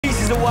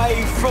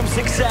away from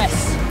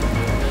success.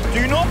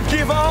 Do not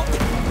give up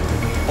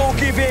or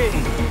give in.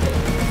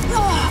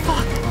 Oh,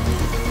 fuck.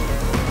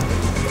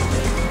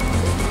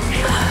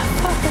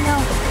 Fucking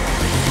hell.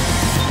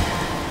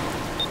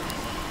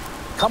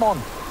 Come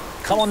on.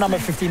 Come on, number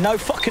 15. No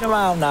fucking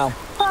around now.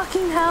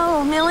 Fucking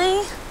hell,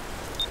 Millie.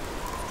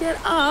 Get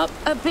up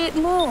a bit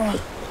more.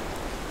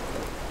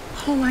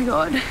 Oh, my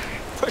God.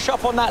 Push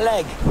up on that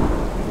leg.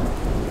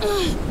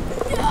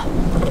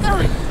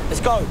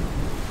 Let's go.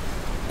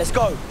 Let's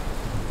go.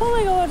 Oh,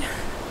 my God.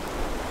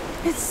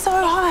 It's so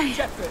high.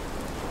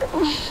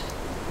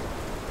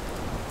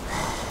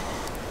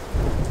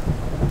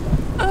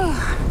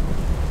 Oh,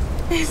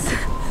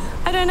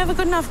 I don't have a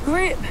good enough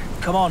grip.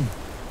 Come on.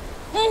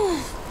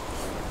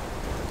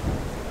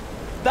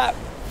 That's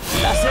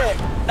it.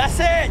 That's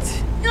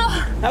it.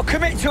 Now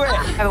commit to it.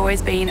 I've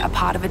always been a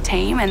part of a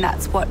team, and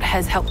that's what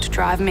has helped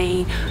drive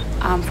me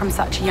from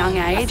such a young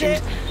age.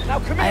 And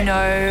I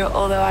know,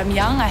 although I'm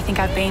young, I think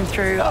I've been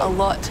through a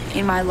lot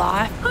in my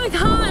life. I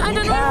can't. I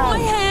don't know my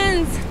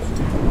hands.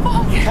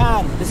 You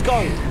can. Let's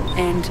go.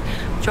 And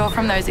draw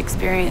from those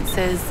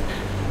experiences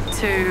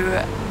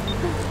to,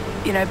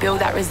 you know, build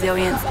that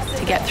resilience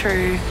to get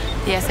through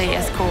the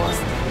SAS course.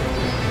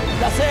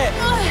 That's it.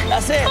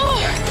 That's it.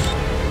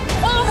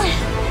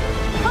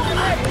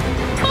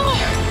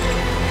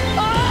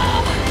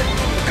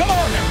 Come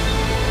on.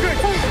 Good.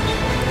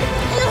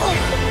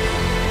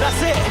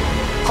 That's it.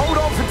 Hold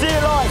on for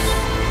dear life.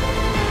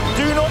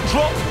 Do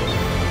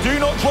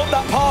not drop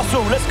that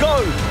parcel. Let's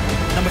go.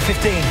 Number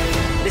 15.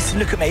 Listen,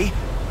 look at me.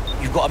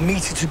 You've got a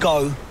meter to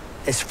go.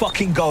 Let's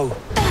fucking go.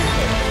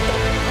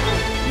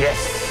 Yes.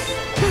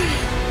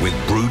 With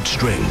brute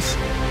strength.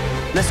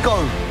 Let's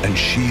go. And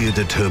sheer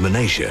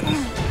determination,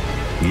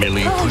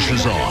 Millie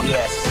pushes on.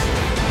 Yes.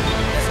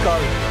 Let's go.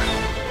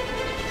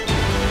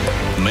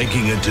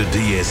 Making it to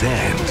DS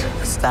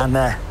end. Stand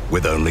there.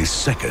 With only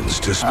seconds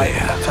to spare.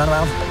 Right, turn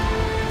around.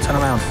 Turn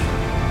around.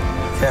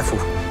 Careful.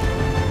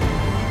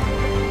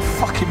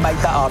 Fucking made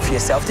that hard for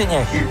yourself, didn't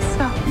you?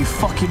 You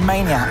fucking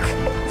maniac.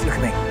 Look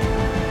at me.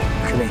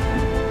 Look at me.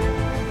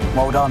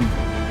 Well done.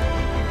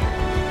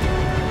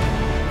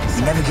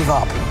 We never give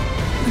up.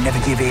 We never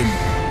give in.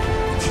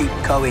 We keep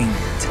going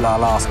till our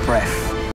last breath.